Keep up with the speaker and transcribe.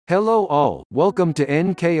Hello all, welcome to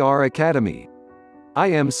NKR Academy. I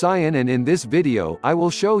am Cyan, and in this video I will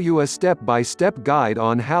show you a step-by-step guide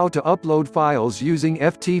on how to upload files using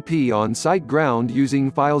FTP on SiteGround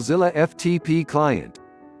using FileZilla FTP client.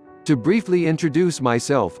 To briefly introduce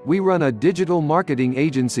myself, we run a digital marketing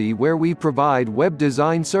agency where we provide web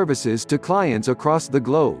design services to clients across the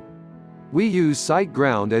globe. We use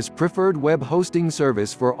SiteGround as preferred web hosting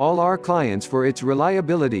service for all our clients for its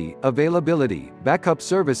reliability, availability, backup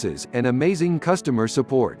services, and amazing customer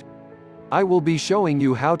support. I will be showing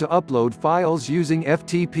you how to upload files using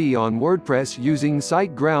FTP on WordPress using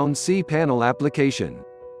SiteGround cPanel application.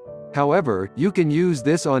 However, you can use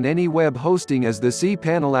this on any web hosting as the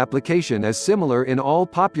cPanel application is similar in all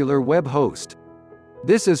popular web hosts.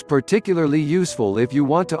 This is particularly useful if you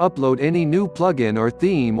want to upload any new plugin or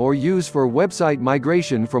theme or use for website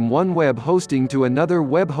migration from one web hosting to another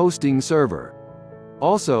web hosting server.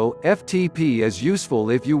 Also, FTP is useful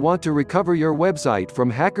if you want to recover your website from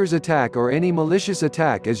hackers' attack or any malicious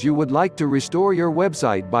attack, as you would like to restore your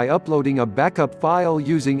website by uploading a backup file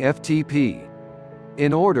using FTP.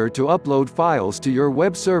 In order to upload files to your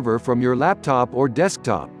web server from your laptop or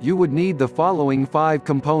desktop, you would need the following 5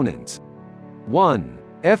 components. 1.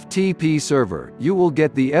 FTP server. You will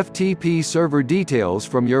get the FTP server details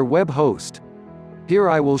from your web host. Here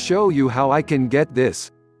I will show you how I can get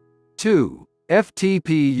this. 2.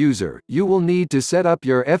 FTP user. You will need to set up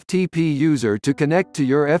your FTP user to connect to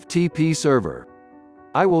your FTP server.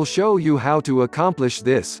 I will show you how to accomplish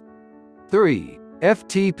this. 3.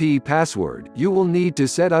 FTP password. You will need to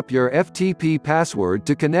set up your FTP password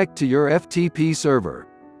to connect to your FTP server.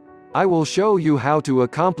 I will show you how to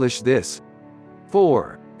accomplish this.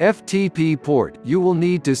 4. FTP port. You will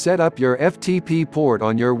need to set up your FTP port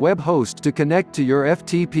on your web host to connect to your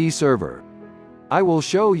FTP server. I will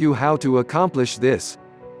show you how to accomplish this.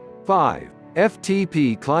 5.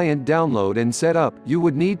 FTP client download and setup. You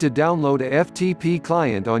would need to download a FTP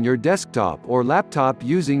client on your desktop or laptop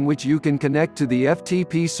using which you can connect to the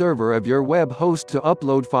FTP server of your web host to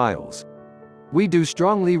upload files. We do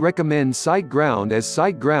strongly recommend SiteGround, as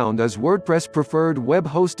SiteGround is WordPress preferred web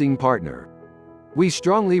hosting partner. We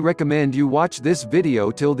strongly recommend you watch this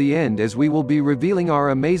video till the end, as we will be revealing our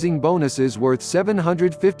amazing bonuses worth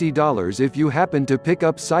 $750 if you happen to pick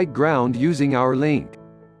up SiteGround using our link.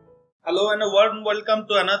 Hello and a warm welcome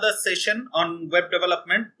to another session on web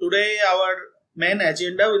development. Today our main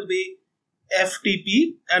agenda will be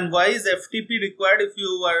FTP, and why is FTP required if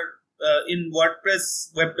you are in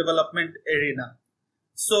WordPress web development arena.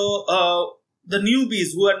 So the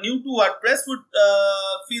newbies who are new to WordPress would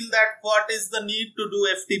feel that what is the need to do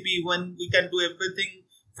FTP when we can do everything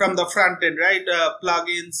from the front end, right?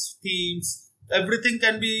 Plugins, themes, everything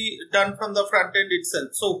can be done from the front end itself.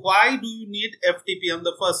 So why do you need FTP in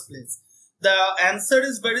the first place? The answer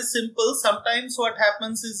is very simple. Sometimes what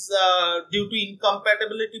happens is due to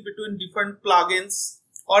incompatibility between different plugins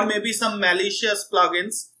or maybe some malicious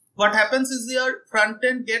plugins, what happens is your front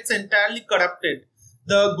end gets entirely corrupted.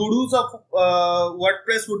 The gurus of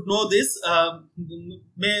WordPress would know this.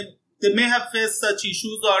 They may have faced such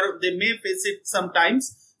issues, or they may face it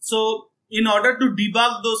sometimes. So in order to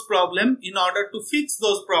debug those problems, in order to fix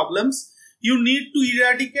those problems, you need to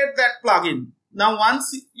eradicate that plugin. Now,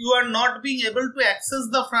 once you are not being able to access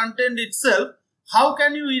the front end itself, how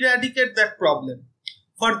can you eradicate that problem?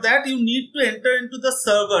 For that, you need to enter into the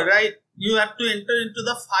server, right? You have to enter into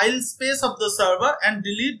the file space of the server and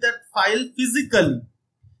delete that file physically.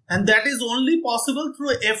 And that is only possible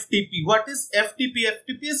through FTP. What is FTP?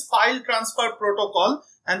 FTP is file transfer protocol,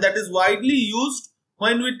 and that is widely used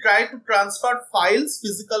when we try to transfer files,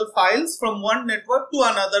 physical files, from one network to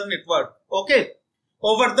another network, okay,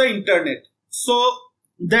 over the internet. So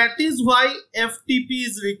that is why FTP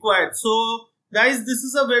is required. So guys, this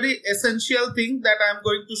is a very essential thing that I am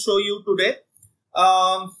going to show you today.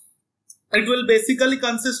 It will basically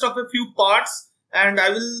consist of a few parts, and I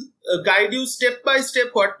will guide you step by step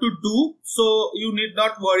what to do, so you need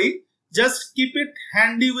not worry. Just keep it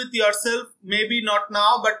handy with yourself. Maybe not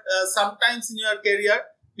now, but sometimes in your career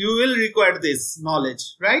you will require this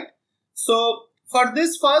knowledge, right? So for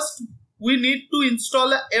this, first we need to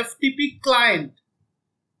install a FTP client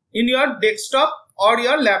in your desktop or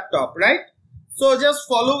your laptop, right? So just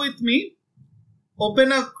follow with me.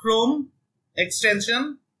 Open a Chrome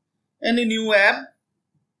extension, any new app,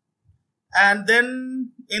 and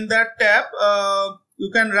then in that tab you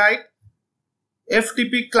can write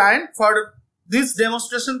FTP client. For this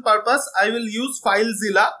demonstration purpose, I will use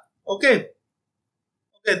FileZilla. Okay,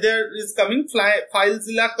 there is coming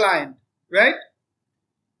FileZilla client, right?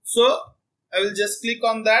 So I will just click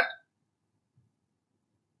on that.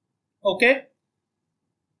 Okay,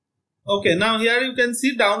 Okay, now here you can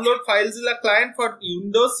see download FileZilla client for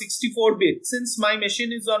Windows 64-bit. Since my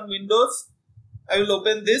machine is on Windows, I will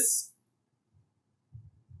open this.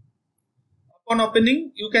 Upon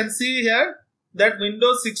opening, you can see here that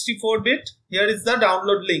Windows 64-bit. Here is the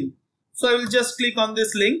download link. So I will just click on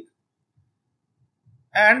this link,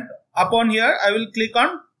 and upon here I will click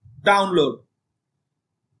on download.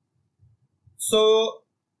 So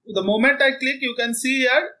the moment I click, you can see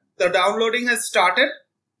here the downloading has started.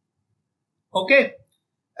 Okay,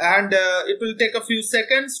 and it will take a few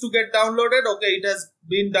seconds to get downloaded. Okay, it has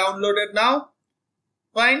been downloaded now.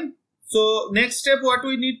 Fine. So next step, what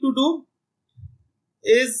we need to do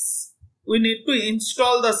is we need to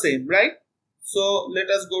install the same, right? So let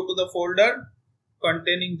us go to the folder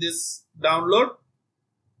containing this download.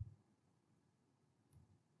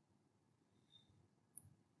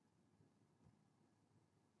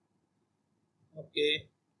 Okay,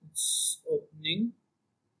 it's opening.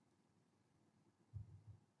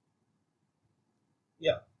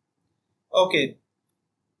 Yeah. Okay.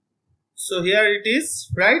 So here it is,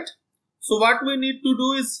 right? So what we need to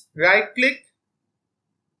do is right click,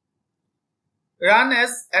 run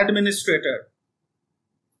as administrator.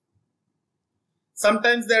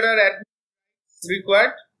 Sometimes there are admins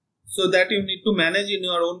required, so that you need to manage in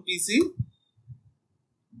your own PC.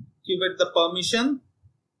 Give it the permission.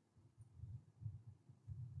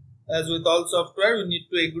 As with all software, we need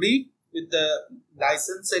to agree with the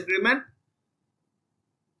license agreement.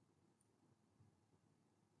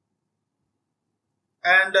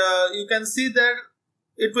 And you can see that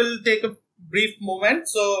it will take a brief moment,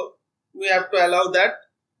 so we have to allow that.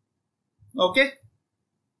 Okay.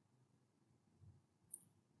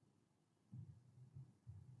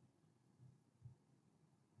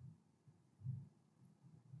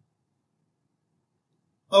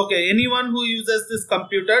 Okay, anyone who uses this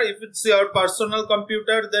computer, if it's your personal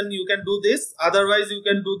computer, then you can do this. Otherwise, you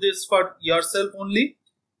can do this for yourself only.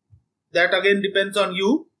 That again depends on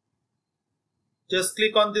you. Just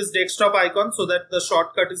click on this desktop icon so that the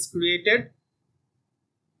shortcut is created.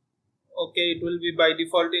 Okay, it will be by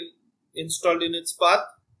default installed in its path.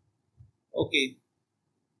 Okay.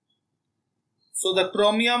 So the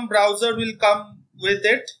Chromium browser will come with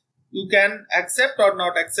it. You can accept or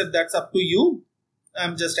not accept, that's up to you.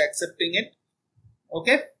 I'm just accepting it.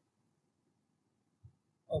 Okay.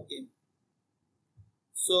 Okay.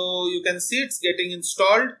 So you can see it's getting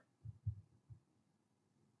installed.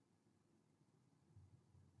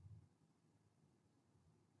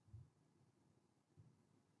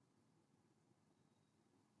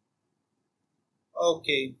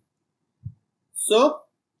 Okay. So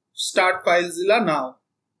start FileZilla now.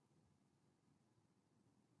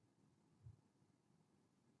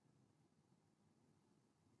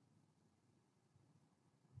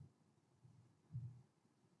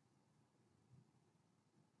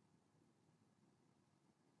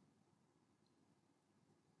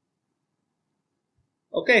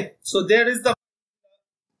 Okay, so there is the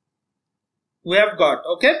we have got.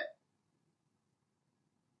 Okay,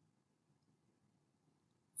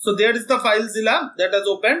 so there is the FileZilla that has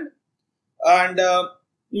opened, and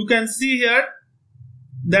you can see here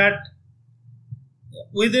that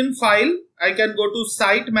within file I can go to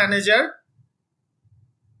site manager,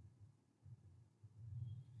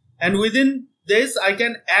 and within this I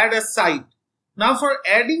can add a site. Now for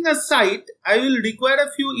adding a site, I will require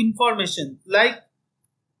a few information like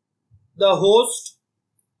the host,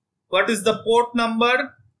 what is the port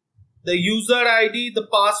number, the user ID, the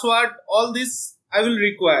password, all this I will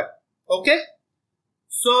require. Okay,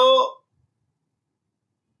 so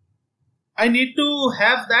I need to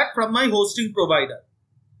have that from my hosting provider.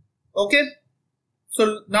 Okay,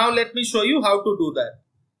 so now let me show you how to do that.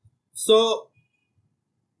 So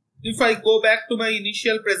if I go back to my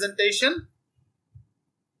initial presentation,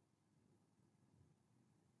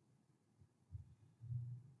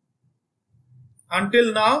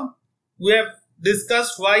 until now we have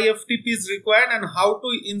discussed why FTP is required and how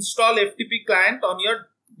to install FTP client on your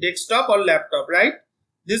desktop or laptop, right?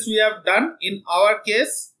 This we have done. In our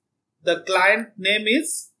case, the client name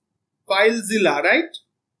is FileZilla, right?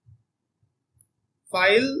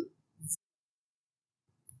 File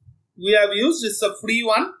we have used, it's a free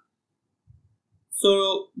one,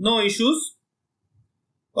 so no issues.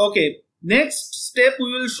 Okay, next step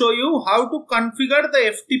we will show you how to configure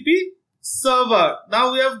the FTP server.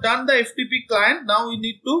 Now we have done the FTP client. Now we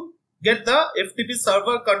need to get the FTP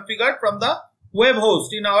server configured from the web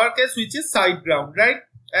host, in our case which is SiteGround, right?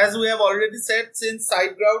 As we have already said, since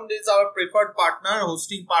SiteGround is our preferred partner,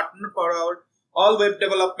 hosting partner for our all web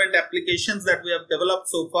development applications that we have developed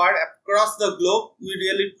so far across the globe, we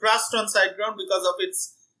really trust on SiteGround because of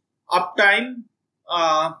its uptime,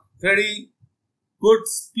 very good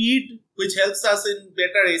speed, which helps us in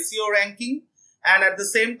better SEO ranking, and at the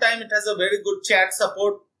same time it has a very good chat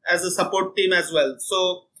support as a support team as well.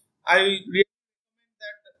 So I really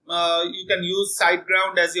recommend that you can use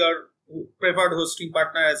SiteGround as your preferred hosting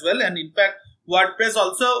partner as well. And in fact, WordPress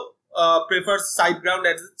also prefers SiteGround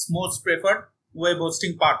as its most preferred web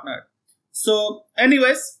hosting partner. So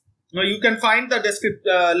anyways, you can find the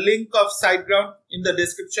link of SiteGround in the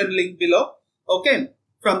description link below. Okay,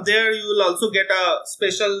 from there you will also get a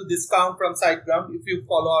special discount from SiteGround if you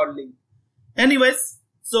follow our link. Anyways,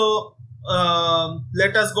 so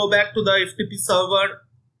let us go back to the FTP server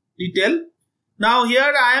detail. Now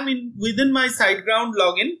here I am within my SiteGround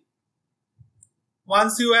login.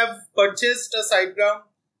 Once you have purchased a SiteGround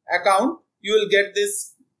account, you will get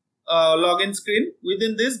this login screen.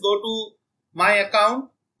 Within this, go to my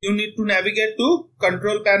account. You need to navigate to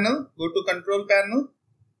control panel. Go to control panel.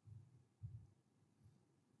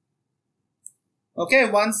 Okay,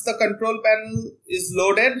 once the control panel is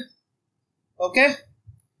loaded, okay,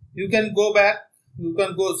 you can go back. You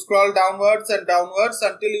can go scroll downwards and downwards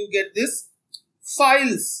until you get this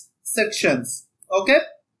files sections. Okay,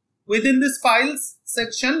 within this files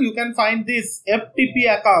section, you can find this FTP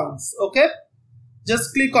accounts. Okay,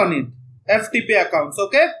 just click on it. FTP accounts.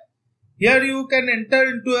 Okay, here you can enter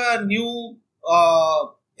into a new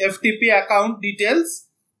FTP account details.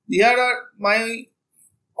 Here are my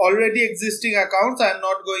already existing accounts. I am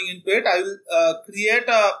not going into it. I will create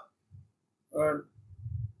a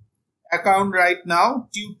account right now.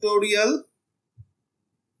 Tutorial.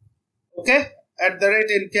 Okay,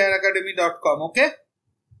 @NKRACADEMY.com. Okay,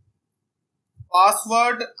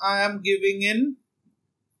 password I am giving in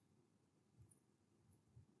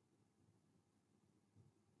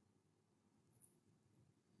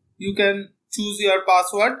you can choose your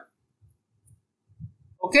password.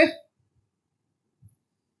 Okay,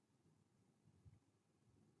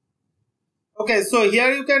 okay, so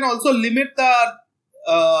here you can also limit the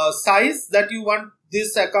size that you want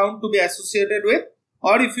this account to be associated with,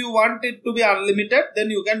 or if you want it to be unlimited,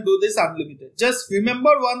 then you can do this unlimited. Just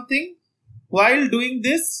remember one thing while doing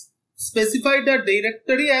this, specify the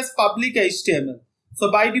directory as public HTML.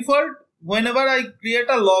 So by default, whenever I create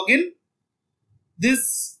a login,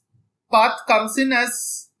 this path comes in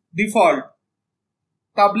as default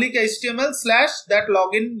public HTML / that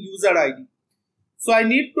login user ID. So I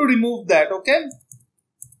need to remove that. Okay,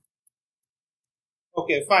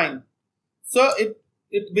 okay, fine. So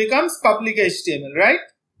it becomes public HTML, right?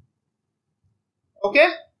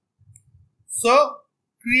 Okay, so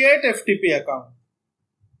create FTP account.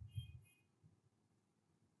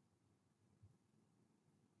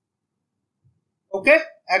 Okay,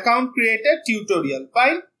 account created, tutorial,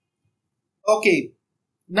 fine. Okay,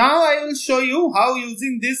 now I will show you how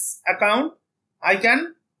using this account I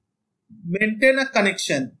can maintain a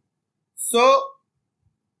connection. So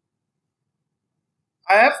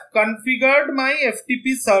I have configured my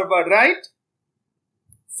FTP server, right?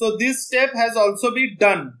 So this step has also been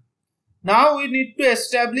done. Now we need to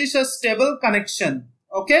establish a stable connection.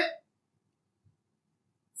 Okay,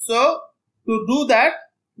 so to do that,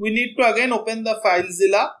 we need to again open the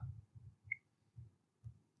FileZilla.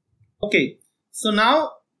 Okay, so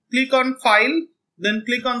now click on File, then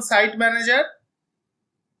click on Site Manager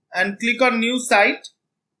and click on New Site.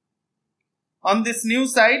 On this new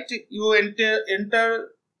site, you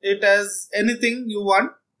enter it as anything you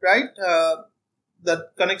want, right?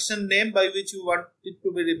 The connection name by which you want it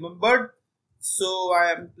to be remembered. So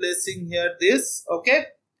I am placing here this.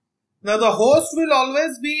 Okay, now the host will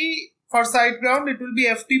always be for SiteGround. It will be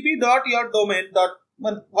ftp.yourdomain.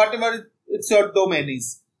 Whatever it's your domain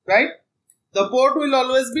is, right? The port will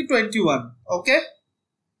always be 21. Okay,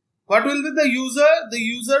 what will be the user? The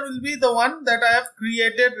user will be the one that I have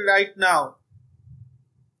created right now.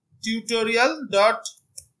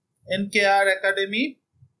 Tutorial.NKRACADEMY.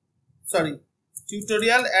 Sorry,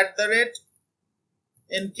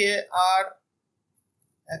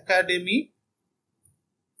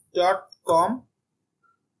 tutorial@NKRACADEMY.com,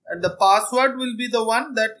 and the password will be the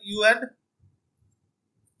one that you had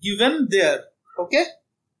given there. Okay,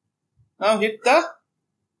 now hit the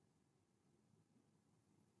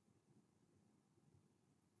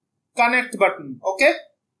connect button. Okay,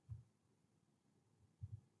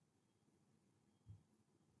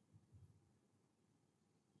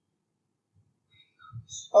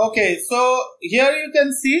 okay, so here you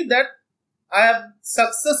can see that I have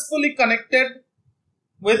successfully connected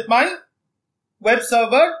with my web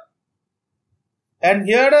server, and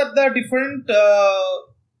here are the different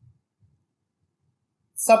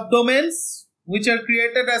subdomains which are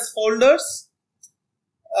created as folders.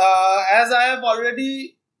 as I have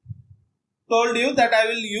already told you that I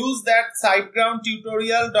will use that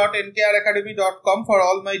sitegroundtutorial.nkracademy.com for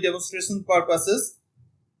all my demonstration purposes.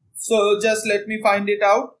 So just let me find it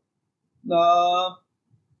out.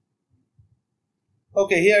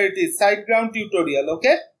 Okay, here it is, SiteGround tutorial.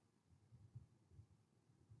 Okay.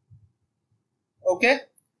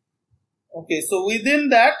 So within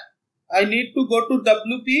that, I need to go to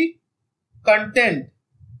WP content.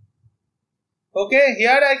 Okay,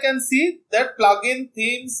 here I can see that plugin,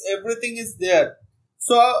 themes, everything is there.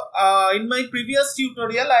 So in my previous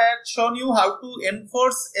tutorial, I had shown you how to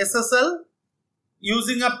enforce SSL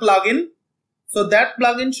using a plugin. So that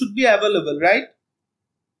plugin should be available, right?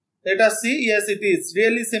 Let us see. Yes, it is.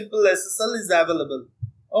 Really simple SSL is available.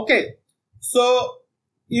 Okay. So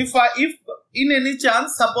if in any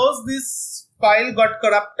chance, suppose this file got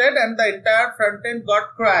corrupted and the entire front end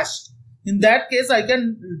got crashed, in that case, I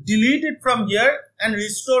can delete it from here and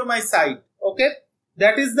restore my site. Okay.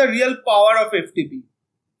 That is the real power of FTP.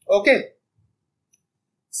 Okay.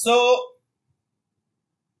 So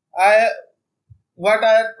what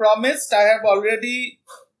I had promised, I have already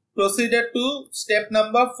proceeded to step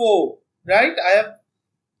number 4, right? I am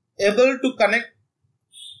able to connect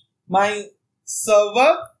my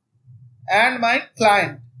server and my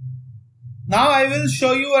client. Now I will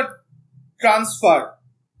show you a transfer,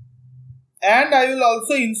 and I will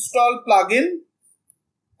also install plugin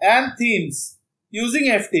and themes using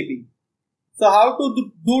FTP. So how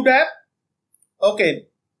to do that? Okay,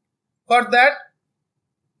 for that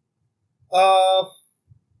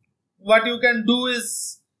what you can do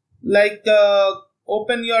is like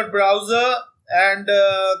open your browser and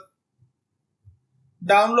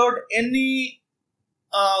download any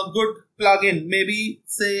good plugin, maybe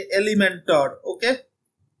say Elementor. Okay,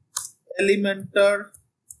 Elementor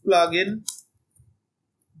plugin,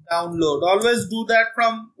 download. Always do that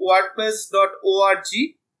from WordPress.org.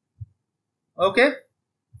 Okay.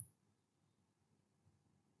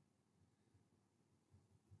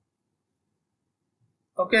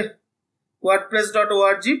 Okay,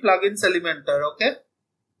 WordPress.org plugins Elementor. Okay.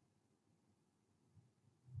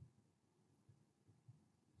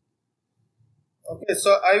 Okay,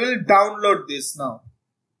 so I will download this now.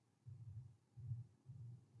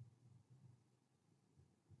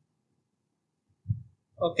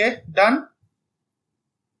 Okay, done.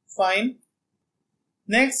 Fine.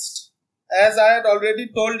 Next, as I had already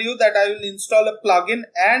told you that I will install a plugin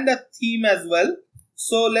and a theme as well.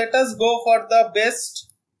 So let us go for the best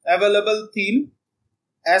available theme,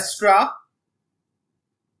 Astra.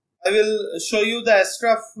 I will show you the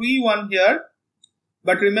Astra free one here.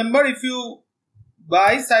 But remember, if you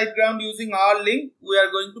buy SiteGround using our link, we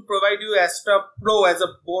are going to provide you Astra Pro as a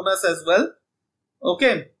bonus as well.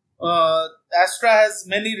 Okay. Astra has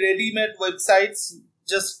many ready-made websites.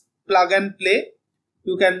 Just plug and play.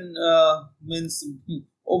 You can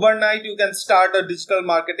overnight you can start a digital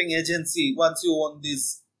marketing agency once you own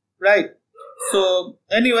this, right? So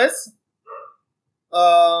anyways,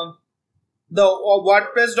 the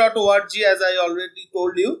WordPress.org, as I already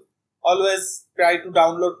told you, always try to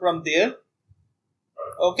download from there.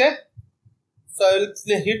 Okay, so I will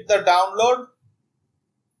hit the download.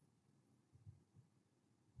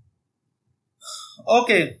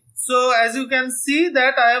 Okay, so as you can see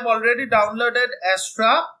that I have already downloaded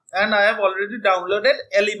Astra and I have already downloaded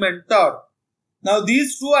Elementor. Now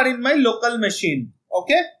these two are in my local machine.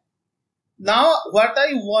 Okay, now what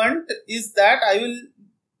I want is that I will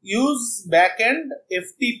use backend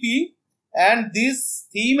FTP, and this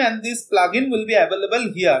theme and this plugin will be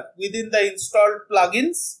available here within the installed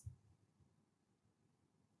plugins.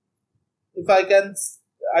 If I can,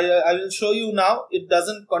 I will show you now. It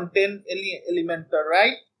doesn't contain any Elementor,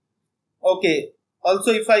 right? Okay.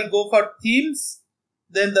 Also, if I go for themes,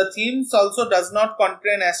 then the themes also does not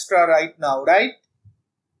contain Astra right now, right?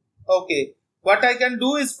 Okay. What I can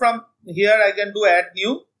do is from here I can do add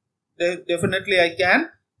new. Definitely I can.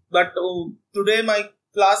 But today my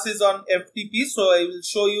class is on FTP, so I will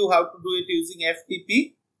show you how to do it using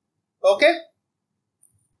FTP. Okay.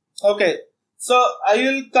 Okay. So I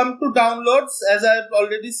will come to downloads. As I have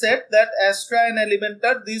already said that Astra and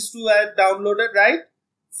Elementor, these two I have downloaded, right?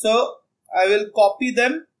 So I will copy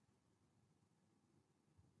them.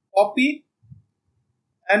 Copy.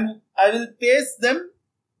 And I will paste them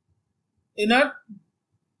in a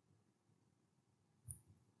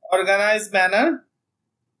organized manner.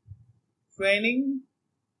 Training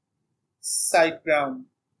SiteGround.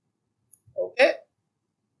 Okay.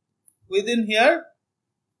 Within here,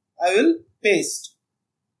 I will paste.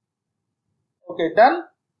 Okay, done.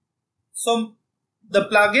 So the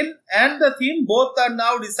plugin and the theme both are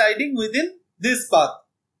now residing within this path.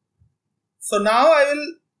 So now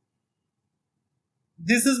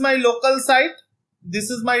this is my local site, this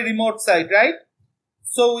is my remote site, right?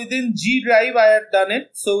 So within G drive I have done it.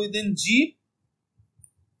 So within G,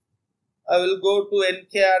 I will go to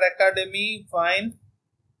NKR Academy, fine.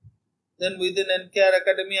 Then within NKR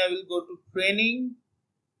Academy, I will go to training,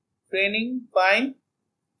 fine.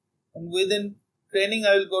 And within training,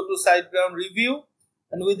 I will go to SiteGround review.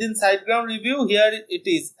 And within SiteGround review, here it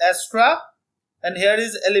is Astra, and here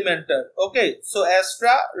is Elementor. Okay, so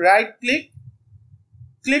Astra, right click,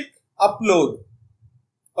 click upload.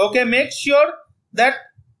 Okay, make sure that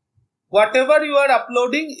whatever you are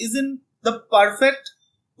uploading is in the perfect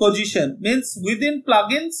position. Means within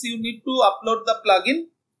plugins, you need to upload the plugin.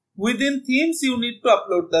 Within themes, you need to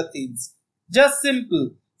upload the themes. Just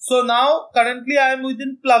simple. So now currently I am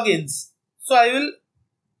within plugins. So I will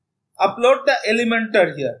upload the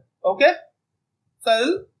Elementor here. Okay. So I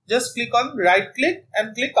will just click on right click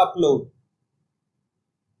and click upload.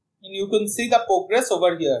 And you can see the progress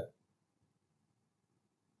over here.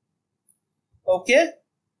 Okay.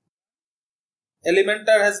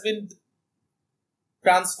 Elementor has been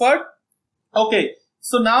transferred. Okay.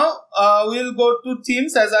 So now we'll go to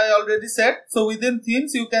themes, as I already said. So within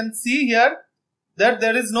themes, you can see here that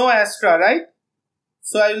there is no Astra, right?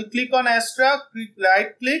 So I will click on Astra,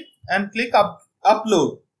 right click and click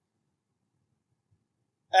upload.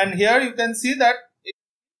 And here you can see that it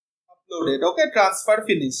is uploaded. Okay, transfer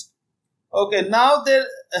finished. Okay, now there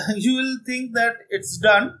you will think that it's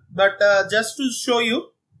done, but just to show you,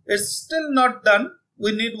 it's still not done.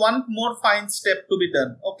 We need one more fine step to be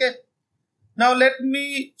done. Okay. Now let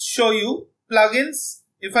me show you plugins.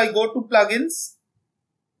 If I go to plugins,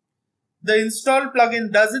 the installed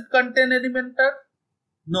plugin, does it contain Elementor?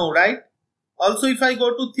 No, right? Also, if I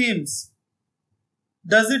go to themes,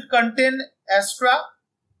 does it contain Astra?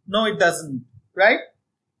 No, it doesn't, right?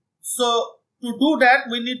 So to do that,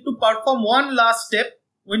 we need to perform one last step.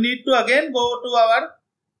 We need to again go to our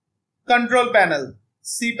control panel,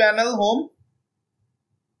 cPanel home.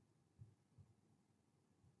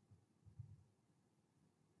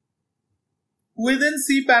 Within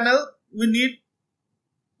cPanel, we need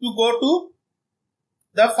to go to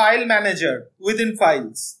the file manager within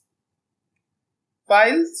files.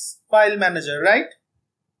 Files, file manager, right?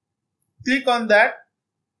 Click on that.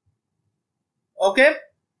 Okay.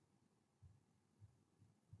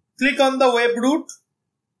 Click on the web root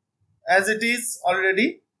as it is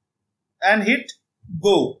already and hit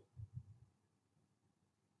go.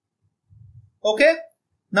 Okay.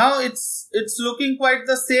 Now it's looking quite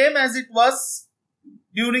the same as it was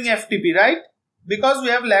during FTP, right? Because we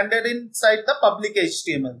have landed inside the public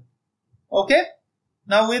HTML. Okay.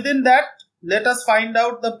 Now within that, let us find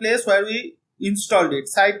out the place where we installed it.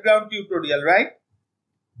 SiteGround tutorial, right?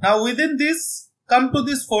 Now within this, come to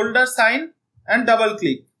this folder sign and double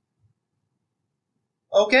click.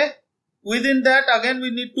 Okay. Within that, again we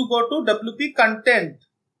need to go to WP content.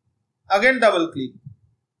 Again double click.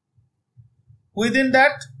 Within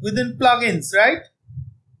that, within plugins, right?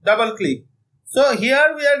 Double click. So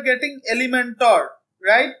here we are getting Elementor,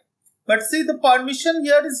 right? But see, the permission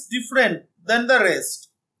here is different than the rest.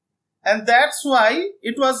 And that's why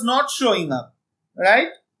it was not showing up, right?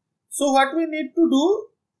 So what we need to do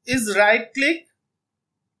is right click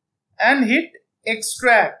and hit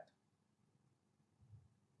extract.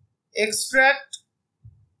 Extract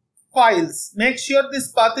files. Make sure this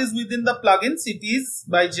path is within the plugins. It is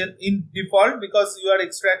by in default because you are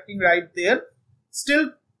extracting right there.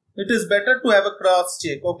 Still, it is better to have a cross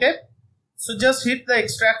check. Okay. So just hit the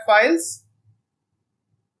extract files.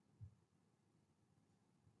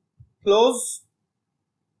 Close.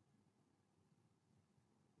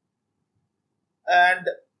 And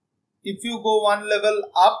if you go one level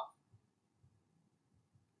up,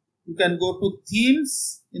 you can go to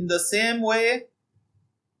themes in the same way.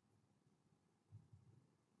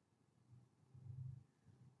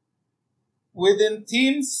 Within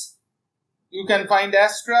themes, you can find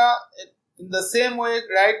Astra in the same way.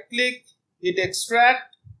 Right click, hit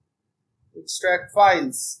extract, extract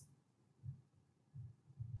files.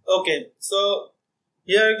 Okay, so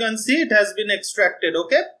here you can see it has been extracted.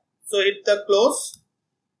 Okay, so hit the close.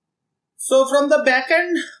 So from the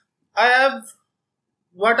backend,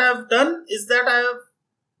 what I have done is that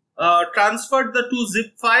I have transferred the two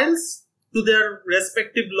zip files to their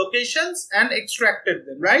respective locations and extracted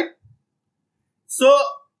them, right? So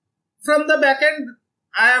from the backend,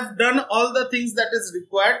 I have done all the things that is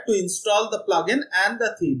required to install the plugin and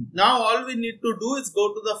the theme. Now all we need to do is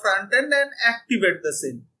go to the front end and activate the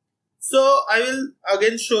same. So I will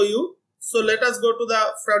again show you. So let us go to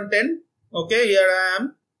the front end. Okay, here I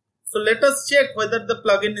am. So let us check whether the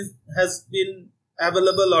plugin has been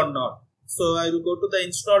available or not. So I will go to the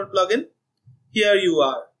installed plugin. Here you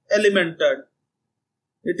are, Elementor.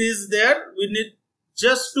 It is there. We need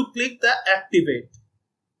just to click the activate.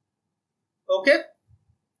 Okay,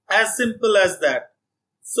 as simple as that.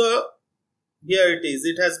 So here it is.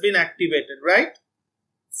 It has been activated, right?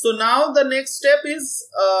 So now the next step is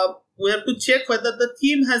we have to check whether the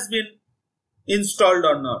theme has been installed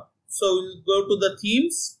or not. So we'll go to the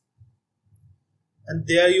themes, and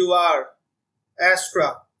there you are,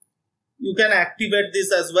 Astra. You can activate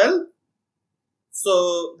this as well.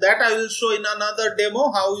 So that I will show in another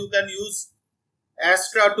demo, how you can use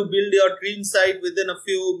Astra to build your dream site within a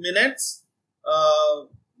few minutes.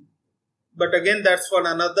 But again, that's for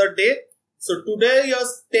another day. So today your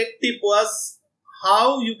tech tip was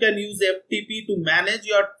how you can use FTP to manage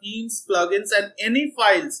your themes, plugins, and any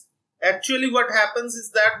files. Actually, what happens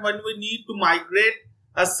is that when we need to migrate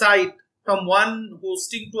a site from one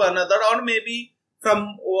hosting to another, or maybe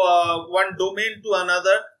from one domain to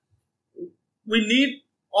another, we need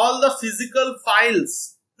all the physical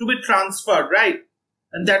files to be transferred, right?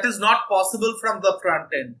 And that is not possible from the front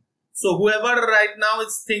end. So whoever right now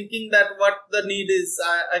is thinking that what the need is,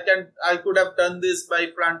 I could have done this by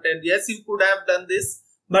front end. Yes, you could have done this,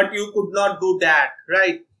 but you could not do that,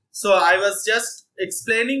 right? So I was just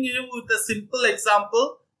explaining you with a simple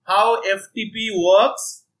example how FTP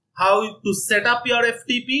works, how to set up your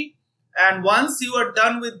FTP. And once you are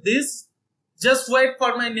done with this, just wait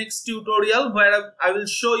for my next tutorial where I will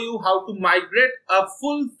show you how to migrate a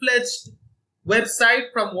full-fledged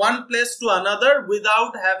website from one place to another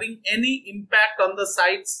without having any impact on the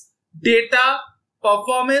site's data,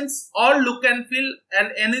 performance, or look and feel,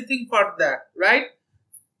 and anything for that, right?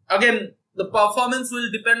 Again, the performance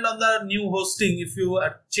will depend on the new hosting if you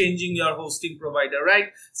are changing your hosting provider, right?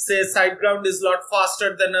 Say SiteGround is a lot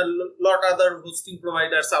faster than a lot other hosting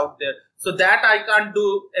providers out there. So that I can't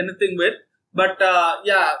do anything with. But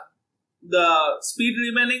yeah, the speed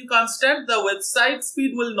remaining constant, the website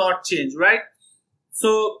speed will not change, right?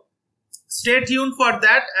 So stay tuned for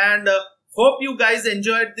that, and hope you guys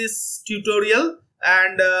enjoyed this tutorial,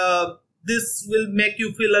 and this will make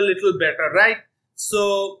you feel a little better, right?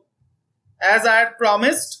 So as I had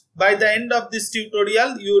promised, by the end of this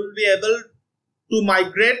tutorial, you will be able to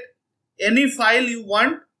migrate any file you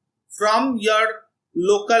want from your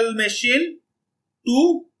local machine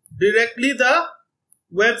to directly the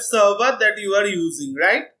web server that you are using,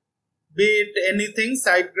 right? Be it anything,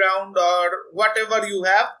 SiteGround or whatever you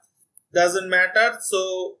have, doesn't matter.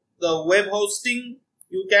 So the web hosting,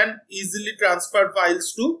 you can easily transfer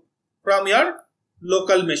files to from your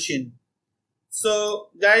local machine. So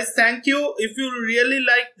guys, thank you. If you really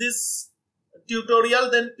like this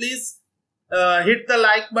tutorial, then please hit the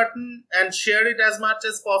like button and share it as much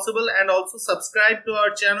as possible, and also subscribe to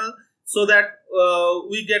our channel so that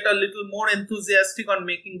we get a little more enthusiastic on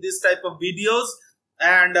making this type of videos,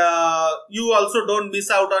 and you also don't miss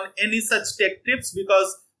out on any such tech tips,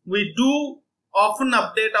 because we do often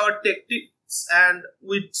update our tech tips and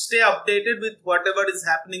we stay updated with whatever is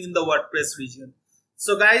happening in the WordPress region.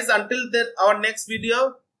 So guys, until that, our next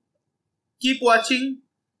video, keep watching,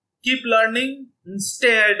 keep learning, and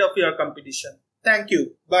stay ahead of your competition. Thank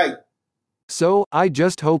you. Bye. So, I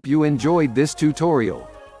just hope you enjoyed this tutorial.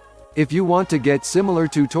 If you want to get similar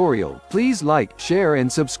tutorial, please like, share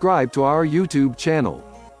and subscribe to our YouTube channel.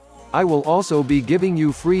 I will also be giving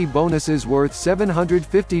you free bonuses worth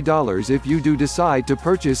 $750 if you do decide to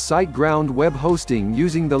purchase SiteGround Web Hosting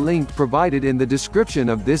using the link provided in the description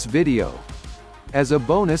of this video. As a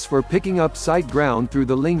bonus for picking up SiteGround through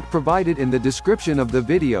the link provided in the description of the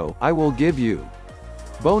video, I will give you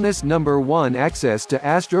bonus number 1, access to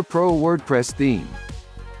Astra Pro WordPress theme.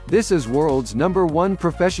 This is world's #1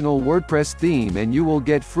 professional WordPress theme, and you will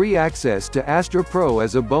get free access to Astra Pro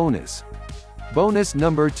as a bonus. Bonus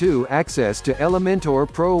number 2, access to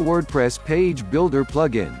Elementor Pro WordPress Page Builder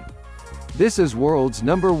plugin. This is world's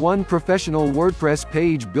 #1 professional WordPress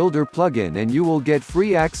page builder plugin, and you will get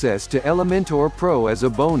free access to Elementor Pro as a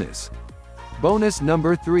bonus. Bonus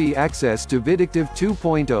number 3, access to Viddictive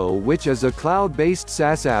 2.0, which is a cloud-based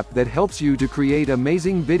SaaS app that helps you to create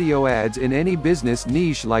amazing video ads in any business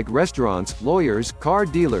niche like restaurants, lawyers, car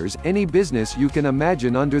dealers, any business you can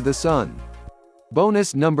imagine under the sun.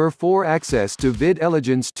 Bonus number 4, access to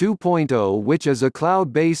VidElligence 2.0, which is a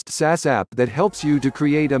cloud-based SaaS app that helps you to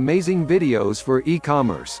create amazing videos for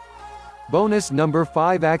e-commerce. Bonus number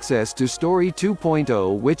 5, access to Storie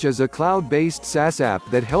 2.0, which is a cloud-based SaaS app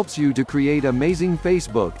that helps you to create amazing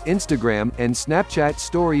Facebook, Instagram, and Snapchat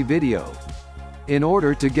story video. In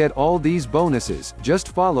order to get all these bonuses, just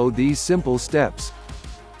follow these simple steps.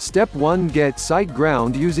 Step 1. Get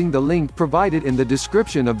SiteGround using the link provided in the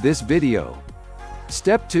description of this video.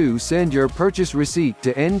 Step 2. Send your purchase receipt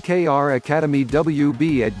to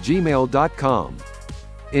NKRACADEMYWB@gmail.com.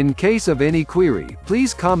 In case of any query,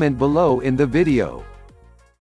 please comment below in the video.